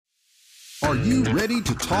Are you ready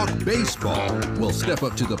to talk baseball? Well, step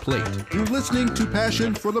up to the plate. You're listening to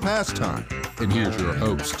Passion for the Pastime. And here's your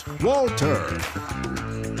host, Walter.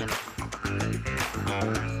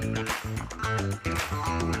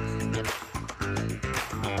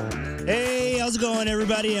 Hey, how's it going,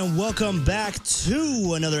 everybody? And welcome back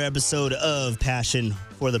to another episode of Passion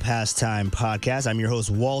for the Pastime podcast. I'm your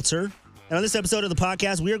host, Walter. And on this episode of the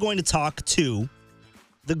podcast, we are going to talk to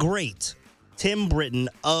the great Tim Britton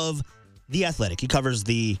of The Athletic. He covers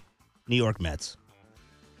the New York Mets.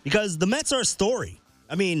 Because the Mets are a story.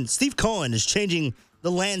 I mean, Steve Cohen is changing the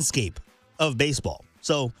landscape of baseball.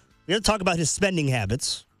 So we're going to talk about his spending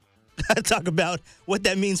habits. Talk about what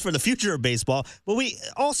that means for the future of baseball. But we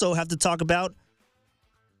also have to talk about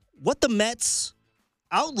what the Mets'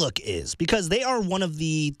 outlook is. Because they are one of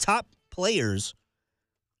the top players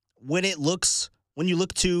when you look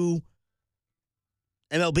to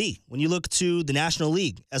MLB, when you look to the National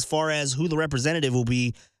League, as far as who the representative will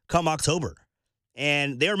be come October.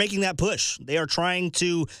 And they are making that push. They are trying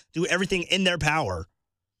to do everything in their power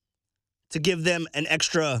to give them an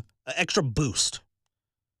extra boost.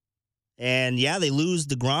 And yeah, they lose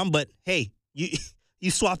DeGrom, but hey,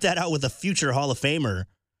 you swap that out with a future Hall of Famer,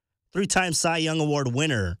 3-time Cy Young Award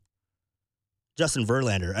winner, Justin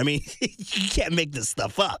Verlander. I mean, you can't make this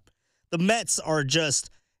stuff up. The Mets are just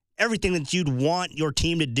everything that you'd want your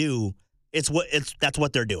team to do. That's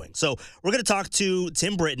what they're doing. So we're going to talk to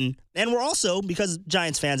Tim Britton, and we're also, because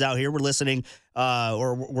Giants fans out here, we're listening,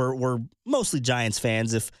 or we're mostly Giants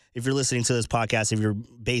fans. If you're listening to this podcast, if you're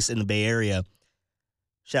based in the Bay Area,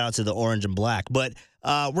 shout out to the Orange and Black. But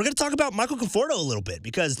we're going to talk about Michael Conforto a little bit,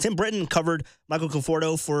 because Tim Britton covered Michael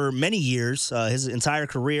Conforto for many years, his entire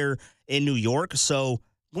career in New York. So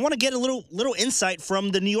we want to get a little insight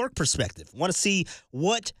from the New York perspective. We want to see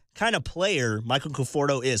what kind of player Michael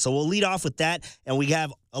Conforto is. So we'll lead off with that, and we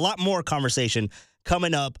have a lot more conversation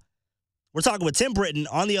coming up. We're talking with Tim Britton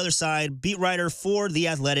on the other side, beat writer for The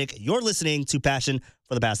Athletic. You're listening to Passion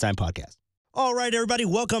for the Pastime podcast. All right, everybody,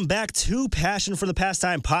 welcome back to Passion for the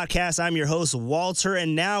Pastime podcast. I'm your host, Walter,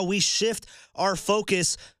 and now we shift our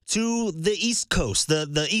focus to the East Coast,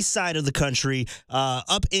 the east side of the country,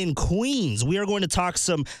 up in Queens. We are going to talk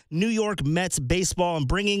some New York Mets baseball and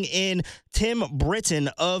bringing in Tim Britton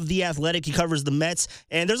of The Athletic. He covers the Mets,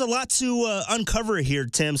 and there's a lot to uncover here,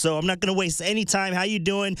 Tim, so I'm not going to waste any time. How you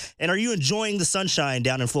doing, and are you enjoying the sunshine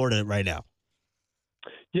down in Florida right now?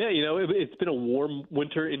 Yeah, it's been a warm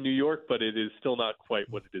winter in New York, but it is still not quite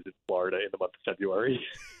what it is in Florida in the month of February.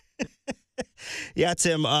 Yeah,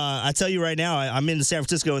 Tim, I tell you right now, I'm in San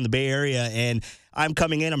Francisco in the Bay Area, and I'm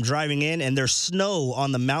driving in, and there's snow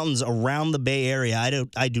on the mountains around the Bay Area.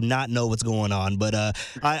 I do not know what's going on, but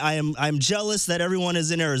I'm jealous that everyone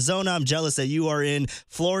is in Arizona. I'm jealous that you are in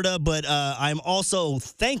Florida, but I'm also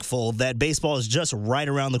thankful that baseball is just right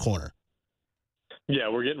around the corner. Yeah,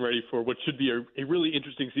 we're getting ready for what should be a really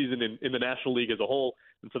interesting season in the National League as a whole,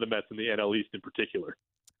 and for the Mets and the NL East in particular.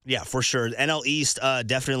 Yeah, for sure. NL East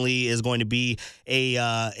definitely is going to be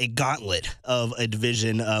a gauntlet of a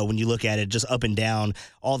division when you look at it, just up and down.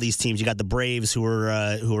 All these teams. You got the Braves who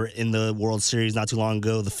were in the World Series not too long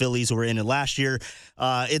ago. The Phillies who were in it last year.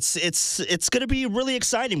 It's going to be really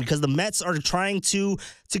exciting because the Mets are trying to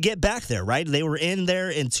get back there. Right, they were in there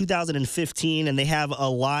in 2015, and they have a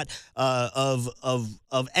lot of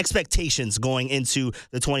expectations going into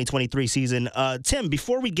the 2023 season. Tim,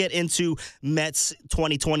 before we get into Mets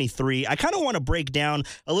 2023, I kind of want to break down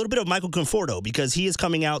a little bit of Michael Conforto because he is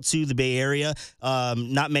coming out to the Bay Area.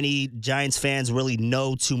 Not many Giants fans really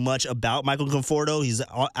know too much about Michael Conforto. He's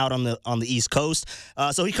out on the East Coast.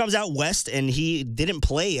 So he comes out west, and he didn't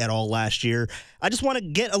play at all last year. I just want to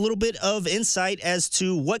get a little bit of insight as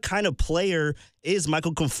to what kind of player is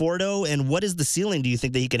Michael Conforto, and what is the ceiling do you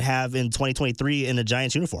think that he could have in 2023 in a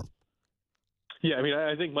Giants uniform? Yeah, I mean,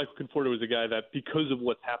 I think Michael Conforto is a guy that, because of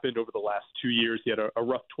what's happened over the last 2 years, he had a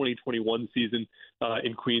rough 2021 season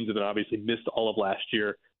in Queens, and then obviously missed all of last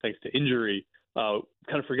year thanks to injury. Kind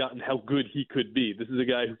of forgotten how good he could be. This is a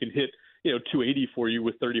guy who can hit 280 for you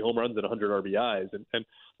with 30 home runs and 100 RBIs, and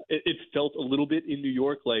it felt a little bit in New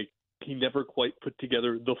York like he never quite put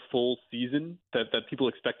together the full season that people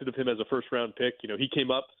expected of him as a first-round pick. He came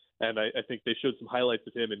up, and I think they showed some highlights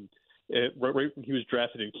of him, and right when he was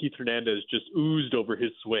drafted, and Keith Hernandez just oozed over his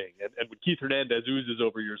swing. And when Keith Hernandez oozes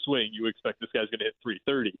over your swing, you expect this guy's going to hit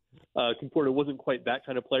 330. Conforto wasn't quite that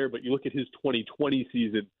kind of player, but you look at his 2020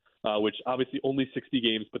 season, which obviously only 60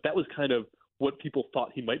 games, but that was kind of what people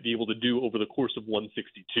thought he might be able to do over the course of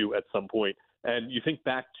 162 at some point. And you think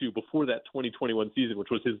back to before that 2021 season, which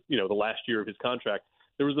was his, the last year of his contract,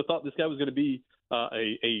 there was the thought this guy was going to be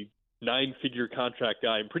a nine-figure contract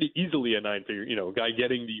guy, and pretty easily a nine-figure, guy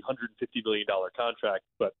getting the $150 million contract,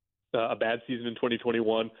 but a bad season in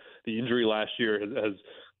 2021. The injury last year has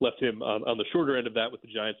left him on the shorter end of that with the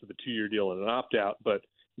Giants with a 2-year deal and an opt-out. But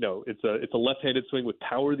it's a left-handed swing with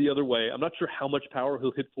power the other way. I'm not sure how much power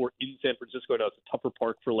he'll hit for in San Francisco. Now it's a tougher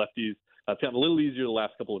park for lefties. It's gotten a little easier the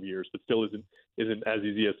last couple of years, but still isn't as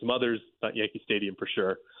easy as some others. Not Yankee Stadium for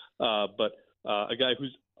sure. But a guy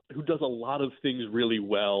who does a lot of things really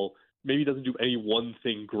well. Maybe doesn't do any one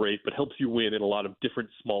thing great, but helps you win in a lot of different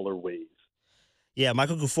smaller ways. Yeah,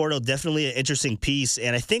 Michael Conforto, definitely an interesting piece,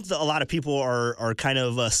 and I think that a lot of people are kind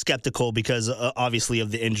of skeptical because, obviously,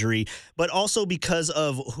 of the injury, but also because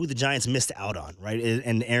of who the Giants missed out on, right?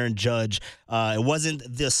 And Aaron Judge. It wasn't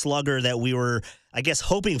the slugger that we were, I guess,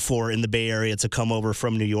 hoping for in the Bay Area to come over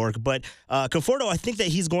from New York. But Conforto, I think that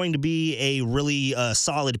he's going to be a really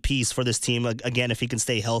solid piece for this team. Again, if he can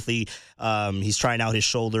stay healthy. He's trying out his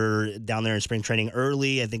shoulder down there in spring training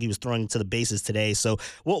early. I think he was throwing to the bases today. So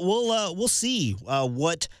we'll see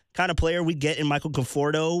what kind of player we get in Michael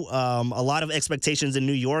Conforto. A lot of expectations in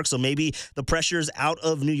New York, so maybe the pressure's out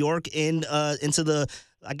of New York into the,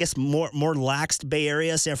 I guess, more laxed Bay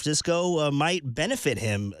Area. San Francisco might benefit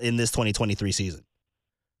him in this 2023 season.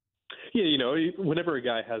 Yeah, whenever a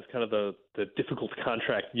guy has kind of the difficult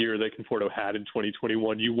contract year that Conforto had in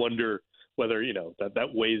 2021, you wonder whether, that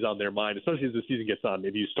weighs on their mind, especially as the season gets on.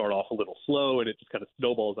 Maybe you start off a little slow and it just kind of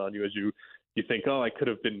snowballs on you as you think, I could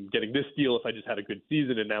have been getting this deal if I just had a good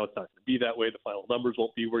season, and now it's not going to be that way. The final numbers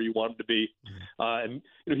won't be where you want them to be. And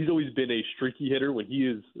he's always been a streaky hitter. When he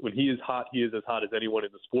is hot, he is as hot as anyone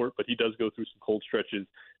in the sport, but he does go through some cold stretches.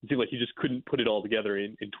 It seemed like he just couldn't put it all together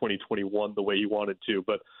in 2021 the way he wanted to.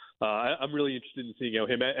 But I'm really interested in seeing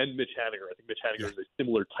him and Mitch Haniger. I think Mitch Haniger is a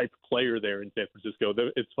similar type of player there in San Francisco.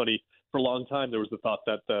 It's funny, for a long time there was the thought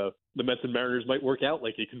that the Mets and Mariners might work out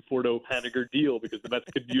like a Conforto-Haniger deal because the Mets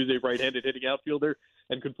could use a right-handed hitting outfielder,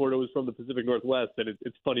 and Conforto is from the Pacific Northwest, and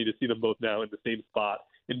it's funny to see them both now in the same spot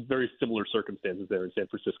in very similar circumstances there in San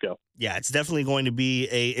Francisco. Yeah, it's definitely going to be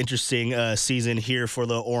a interesting season here for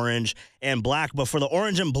the orange and black, but for the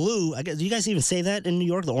orange and blue, I guess, do you guys even say that in New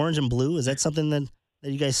York, the orange and blue? Is that something that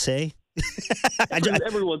you guys say?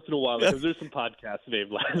 every once in a while, because there's some podcasts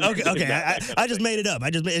named last. Okay. I just made it up.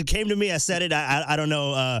 It came to me. I said it. I don't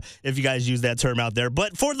know if you guys use that term out there.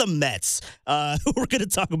 But for the Mets, we're going to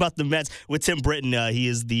talk about the Mets with Tim Britton. He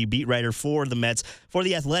is the beat writer for the Mets for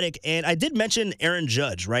The Athletic. And I did mention Aaron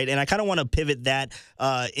Judge, right? And I kind of want to pivot that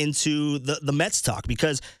into the Mets talk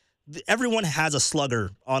because everyone has a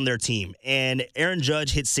slugger on their team, and Aaron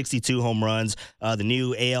Judge hit 62 home runs, the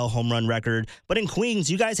new AL home run record. But in Queens,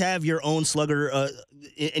 you guys have your own slugger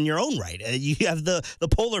in your own right. You have the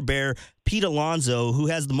polar bear, Pete Alonso, who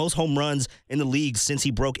has the most home runs in the league since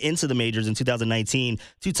he broke into the majors in 2019.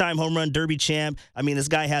 Two-time home run derby champ. I mean, this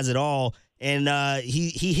guy has it all, and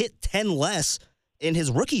he hit 10 less in his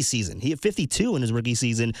rookie season. He hit 52 in his rookie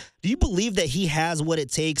season. Do you believe that he has what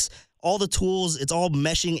it takes, all the tools, it's all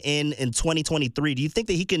meshing in 2023? Do you think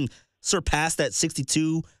that he can surpass that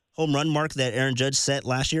 62 home run mark that Aaron Judge set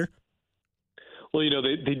last year? Well,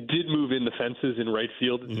 they did move in the fences in right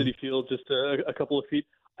field at Citi Field just a couple of feet.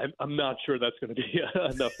 I'm not sure that's going to be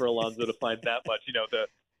enough for Alonso to find that much.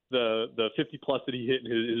 The 50-plus that he hit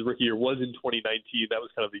in his rookie year was in 2019. That was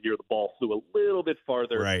kind of the year the ball flew a little bit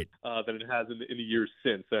farther than it has in the years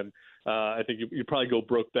since. And I think you probably go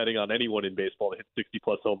broke betting on anyone in baseball to hit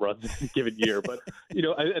 60-plus home runs in a given year. But,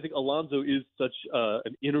 I think Alonso is such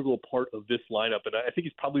an integral part of this lineup, and I think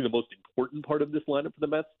he's probably the most important part of this lineup for the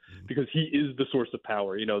Mets because he is the source of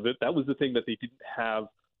power. That was the thing that they didn't have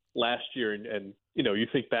last year. And you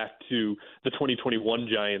think back to the 2021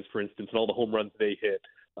 Giants, for instance, and all the home runs they hit.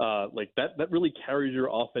 Like that really carries your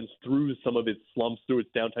offense through some of its slumps, through its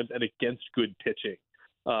downtimes, and against good pitching.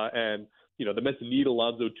 And the Mets need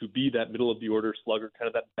Alonso to be that middle of the order slugger, kind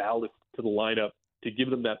of that ballast to the lineup to give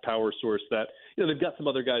them that power source that, they've got some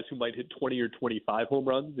other guys who might hit 20 or 25 home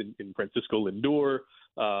runs in Francisco Lindor,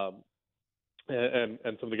 and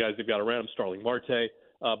some of the guys they've got around him, Starling Marte.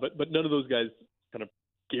 But none of those guys kind of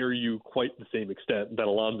scare you quite the same extent that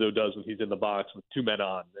Alonso does when he's in the box with two men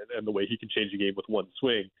on, and the way he can change the game with one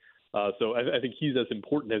swing. So I think he's as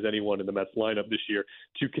important as anyone in the Mets lineup this year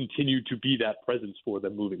to continue to be that presence for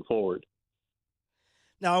them moving forward.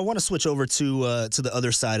 Now, I want to switch over to the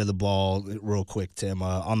other side of the ball real quick, Tim,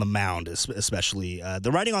 on the mound especially.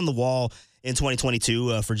 The writing on the wall in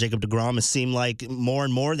 2022 for Jacob deGrom, it seemed like more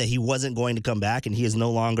and more that he wasn't going to come back, and he is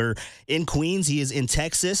no longer in Queens. He is in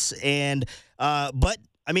Texas. But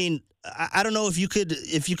I mean, I don't know if you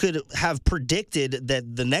could have predicted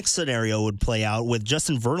that the next scenario would play out with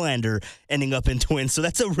Justin Verlander ending up in Twins. So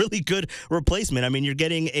that's a really good replacement. I mean, you're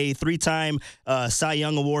getting a 3-time Cy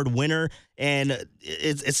Young Award winner, and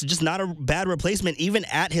it's just not a bad replacement, even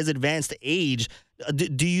at his advanced age.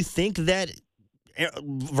 Do you think that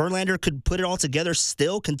Verlander could put it all together,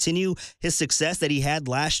 still continue his success that he had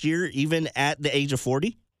last year, even at the age of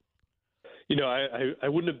 40? You know, I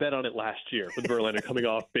wouldn't have bet on it last year with Verlander coming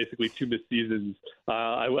off basically 2 missed seasons.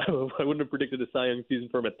 I wouldn't have predicted a Cy Young season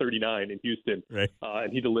for him at 39 in Houston, right.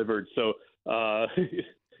 And he delivered. So I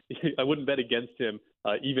wouldn't bet against him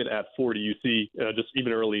even at 40. You see, just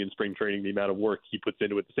even early in spring training, the amount of work he puts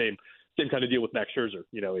into it. The same kind of deal with Max Scherzer,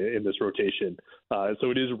 you know, in this rotation.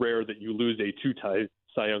 So it is rare that you lose a 2-time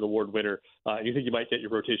Cy Young Award winner, and you think you might get your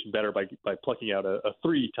rotation better by plucking out a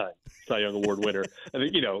 3-time Cy Young Award winner. I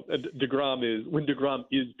think, you know, when DeGrom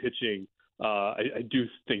is pitching, I do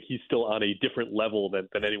think he's still on a different level than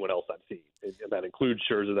anyone else I've seen. And that includes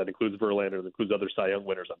Scherzer, that includes Verlander, that includes other Cy Young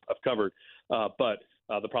winners I've covered. But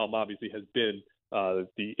the problem obviously has been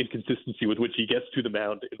the inconsistency with which he gets to the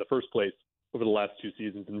mound in the first place over the last 2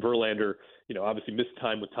 seasons. And Verlander, you know, obviously missed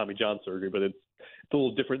time with Tommy John surgery, but it's a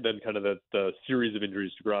little different than kind of the series of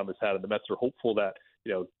injuries DeGrom has had. And the Mets are hopeful that,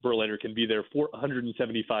 you know, Verlander can be there for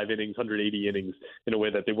 175 innings, 180 innings in a way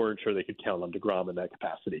that they weren't sure they could count on DeGrom in that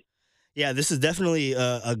capacity. Yeah, this is definitely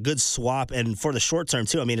a good swap, and for the short term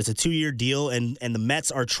too. I mean, it's a 2-year deal, and the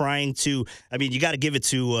Mets are trying to. I mean, you got to give it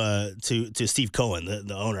to Steve Cohen,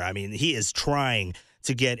 the owner. I mean, he is trying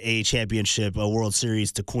to get a championship, a World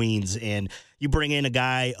Series to Queens, and you bring in a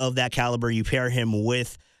guy of that caliber, you pair him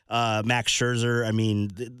with Max Scherzer. I mean,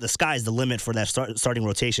 the sky's the limit for that starting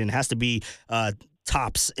rotation. It has to be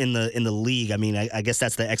tops in the league. I mean, I guess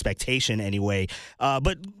that's the expectation anyway.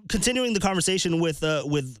 But continuing the conversation with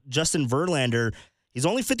Justin Verlander, he's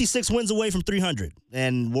only 56 wins away from 300,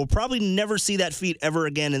 and we'll probably never see that feat ever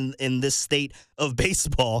again in this state of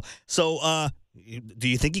baseball. So, do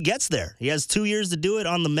you think he gets there? He has 2 years to do it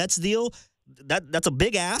on the Mets deal. That's a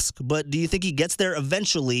big ask, but do you think he gets there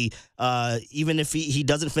eventually, even if he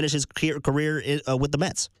doesn't finish his career with the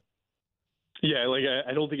Mets? Yeah, like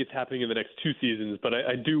I don't think it's happening in the next 2 seasons, but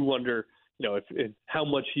I do wonder, you know, if how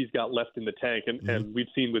much he's got left in the tank, and we've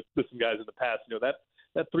seen with some guys in the past, you know,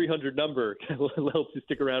 that 300 number helps you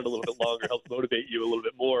stick around a little bit longer, helps motivate you a little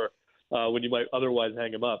bit more when you might otherwise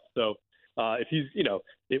hang him up. So if he's, you know,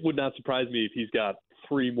 it would not surprise me if he's got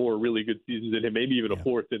 3 more really good seasons in him, maybe even a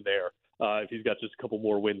 4th in there, if he's got just a couple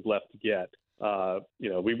more wins left to get. You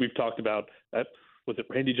know, we've talked about that. Was it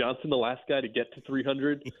Randy Johnson, the last guy to get to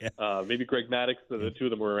 300? Yeah. Maybe Greg Maddux. The 2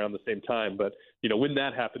 of them were around the same time. But, you know, when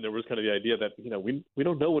that happened, there was kind of the idea that, you know, we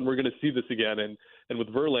don't know when we're going to see this again. And with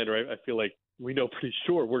Verlander, I feel like we know pretty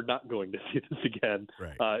sure we're not going to see this again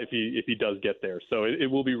if he does get there. So it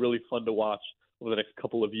will be really fun to watch over the next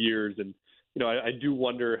couple of years. And, you know, I do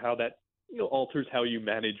wonder how that, you know, alters how you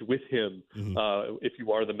manage with him if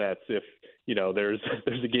you are the Mets. If, you know, there's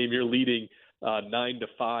a game you're leading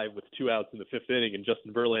 9-5 with 2 outs in the 5th inning, and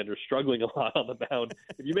Justin Verlander struggling a lot on the mound.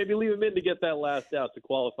 If you maybe leave him in to get that last out to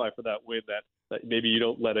qualify for that win, that maybe you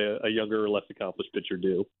don't let a younger or less accomplished pitcher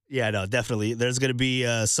do. Yeah, no, definitely. There's going to be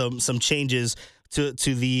some changes to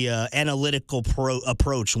the analytical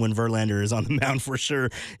approach when Verlander is on the mound for sure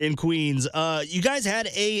in Queens. You guys had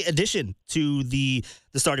a addition to the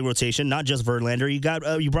starting rotation, not just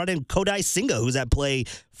Verlander. You brought in Kodai Senga, who's at play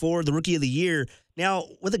for the Rookie of the Year. Now,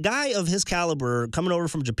 with a guy of his caliber coming over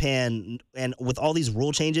from Japan and with all these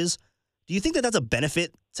rule changes, do you think that that's a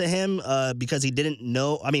benefit to him because he didn't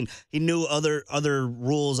know? I mean, he knew other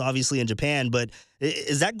rules, obviously, in Japan, but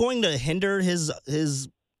is that going to hinder his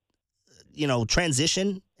you know,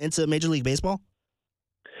 transition into Major League Baseball?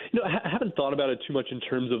 You know, I haven't thought about it too much in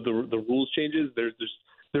terms of the rules changes.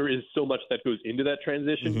 There is so much that goes into that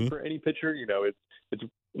transition for any pitcher. You know, it's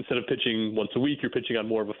instead of pitching once a week, you're pitching on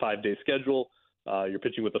more of a 5-day schedule. You're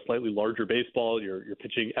pitching with a slightly larger baseball. You're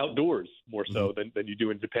pitching outdoors more so than you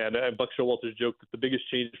do in Japan. And Buck Showalter's joked that the biggest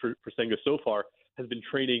change for Senga so far has been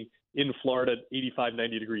training in Florida at 85,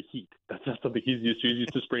 90-degree heat. That's not something he's used to. He's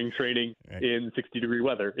used to spring training in 60-degree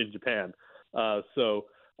weather in Japan. So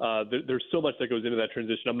there's so much that goes into that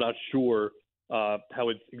transition. I'm not sure how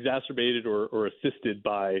it's exacerbated or assisted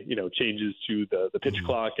by, you know, changes to the pitch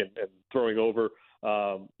clock and throwing over.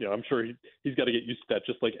 You know, I'm sure he's got to get used to that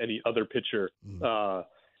just like any other pitcher in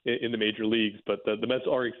the major leagues. But the Mets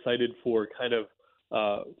are excited for kind of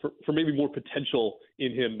for maybe more potential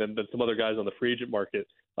in him than some other guys on the free agent market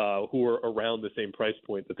who are around the same price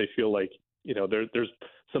point that they feel like there's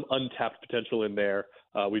some untapped potential in there.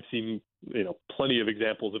 We've seen, plenty of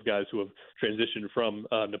examples of guys who have transitioned from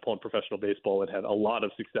Nippon professional baseball and had a lot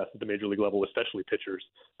of success at the major league level, especially pitchers,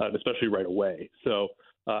 and especially right away. So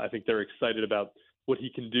I think they're excited about what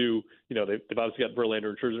he can do. They've obviously got Verlander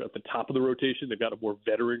and Scherzer at the top of the rotation. They've got a more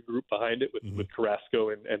veteran group behind it with Carrasco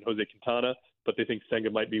and Jose Quintana, but they think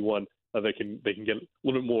Senga might be one they can get a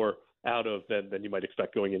little bit more out of than you might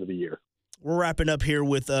expect going into the year. We're wrapping up here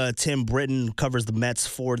with Tim Britton, covers the Mets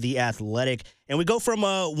for The Athletic. And we go from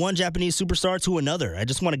one Japanese superstar to another. I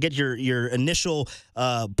just want to get your initial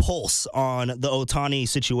pulse on the Ohtani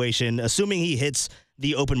situation. Assuming he hits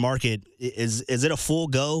the open market, is it a full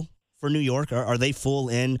go for New York? Are they full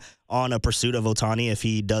in on a pursuit of Ohtani if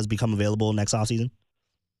he does become available next offseason?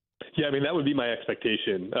 Yeah, I mean, that would be my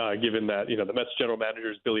expectation, given that, the Mets general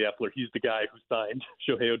manager is Billy Epler. He's the guy who signed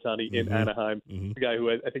Shohei Ohtani in Anaheim, the guy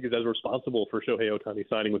who I think is as responsible for Shohei Ohtani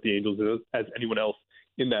signing with the Angels as anyone else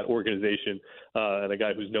in that organization, and a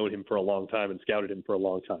guy who's known him for a long time and scouted him for a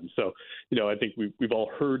long time. So, I think we've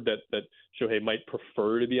all heard that Shohei might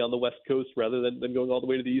prefer to be on the West Coast rather than going all the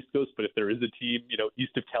way to the East Coast. But if there is a team,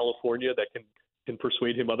 east of California that can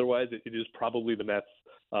persuade him otherwise, it is probably the Mets.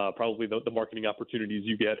 Probably the marketing opportunities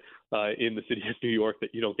you get in the city of New York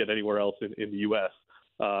that you don't get anywhere else in the U.S.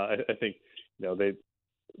 I think the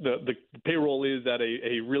payroll is at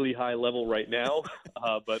a really high level right now,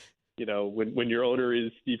 but when your owner is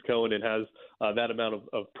Steve Cohen and has that amount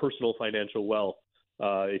of personal financial wealth,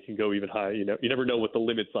 it can go even higher. You never know what the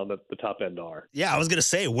limits on the top end are. Yeah, I was going to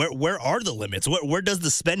say, where are the limits? Where does the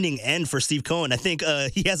spending end for Steve Cohen? I think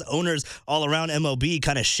he has owners all around MLB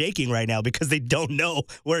kind of shaking right now because they don't know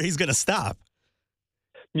where he's going to stop.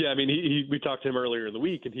 Yeah, I mean, we talked to him earlier in the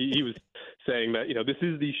week, and he was saying that, this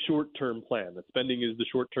is the short-term plan. That spending is the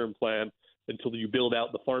short-term plan until you build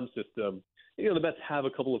out the farm system. The Mets have a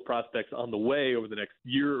couple of prospects on the way over the next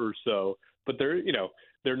year or so, but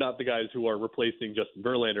they're not the guys who are replacing Justin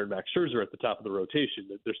Verlander and Max Scherzer at the top of the rotation.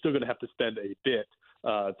 They're still going to have to spend a bit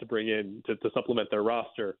to bring in to supplement their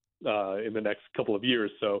roster in the next couple of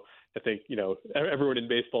years. So I think, everyone in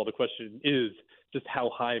baseball, the question is just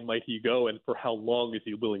how high might he go and for how long is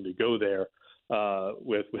he willing to go there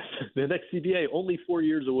with the next CBA only 4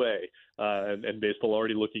 years away and baseball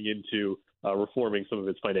already looking into reforming some of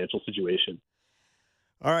its financial situation.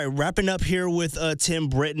 All right, wrapping up here with Tim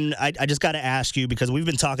Britton. I just got to ask you, because we've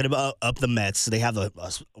been talking about the Mets. They have a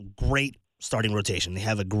great starting rotation. They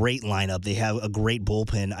have a great lineup. They have a great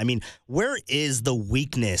bullpen. I mean, where is the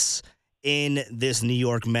weakness in this New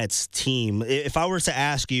York Mets team? If I were to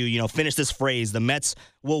ask you, finish this phrase, the Mets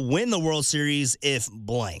will win the World Series if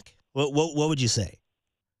blank, what would you say?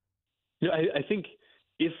 I think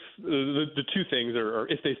if the two things are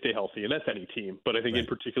if they stay healthy, and that's any team, but I think in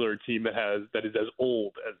particular a team that is as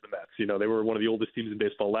old as the Mets. They were one of the oldest teams in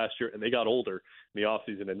baseball last year, and they got older in the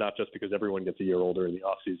offseason, and not just because everyone gets a year older in the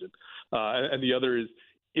offseason. And the other is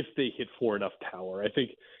if they hit for enough power. I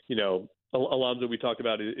think, Alonso, we talked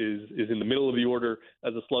about, is in the middle of the order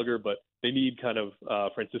as a slugger, but they need kind of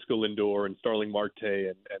Francisco Lindor and Starling Marte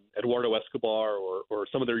and Eduardo Escobar or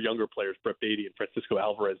some of their younger players, Brett Beatty and Francisco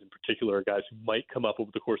Alvarez in particular, are guys who might come up over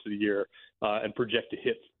the course of the year and project to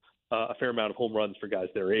hit a fair amount of home runs for guys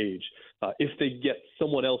their age. If they get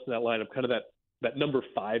someone else in that lineup, kind of that number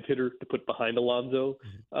 5 hitter to put behind Alonso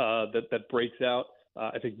that breaks out,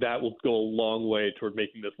 I think that will go a long way toward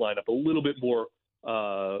making this lineup a little bit more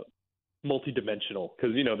multidimensional,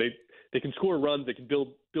 because they can score runs, they can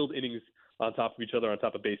build innings on top of each other, on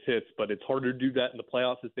top of base hits, but it's harder to do that in the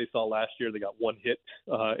playoffs. As they saw last year, they got one hit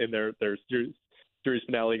in their series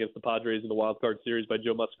finale against the Padres in the wild card series by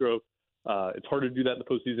Joe Musgrove. It's harder to do that in the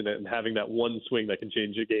postseason, and having that one swing that can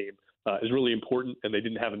change a game is really important, and they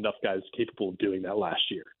didn't have enough guys capable of doing that last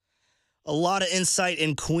year. A lot of insight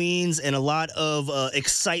in Queens and a lot of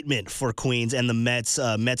excitement for Queens and the Mets.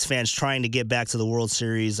 Mets fans trying to get back to the World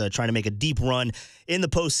Series, trying to make a deep run in the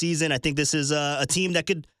postseason. I think this is a team that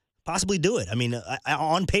could possibly do it. I mean,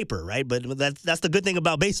 on paper, right? But that's the good thing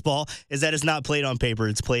about baseball, is that it's not played on paper.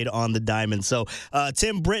 It's played on the diamond. So,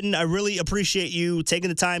 Tim Britton, I really appreciate you taking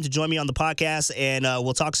the time to join me on the podcast, and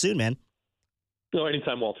we'll talk soon, man. No,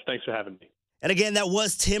 anytime, Walter. Thanks for having me. And again, that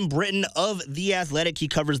was Tim Britton of The Athletic. He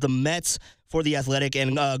covers the Mets for The Athletic.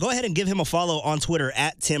 And go ahead and give him a follow on Twitter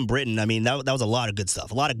at Tim Britton. I mean, that was a lot of good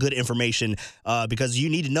stuff, a lot of good information, because you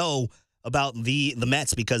need to know about the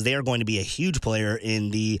Mets because they are going to be a huge player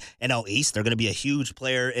in the NL East. They're going to be a huge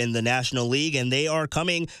player in the National League, and they are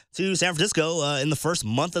coming to San Francisco in the first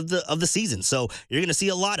month of the season. So you're going to see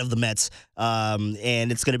a lot of the Mets,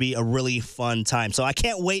 and it's going to be a really fun time. So I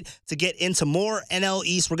can't wait to get into more NL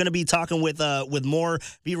East. We're going to be talking with more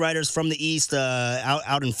beat writers from the East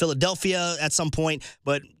out in Philadelphia at some point,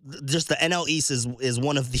 but just the NL East is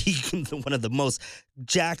one of the most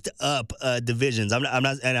jacked up divisions. I'm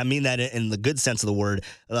not, and I mean that in the good sense of the word.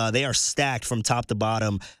 They are stacked from top to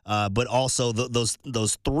bottom, but also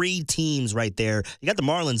those three teams right there. You got the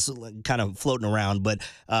Marlins kind of floating around, but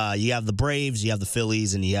you have the Braves, you have the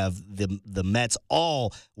Phillies, and you have the Mets,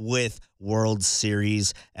 all with World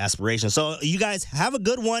Series aspirations. So you guys have a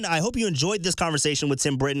good one. I hope you enjoyed this conversation with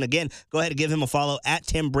Tim Britton. Again, go ahead and give him a follow at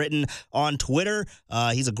Tim Britton on Twitter.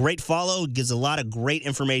 He's a great follow, gives a lot of great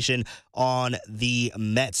information on the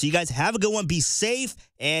Mets. So you guys have a good one. Be safe,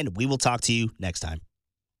 and we will talk to you next time.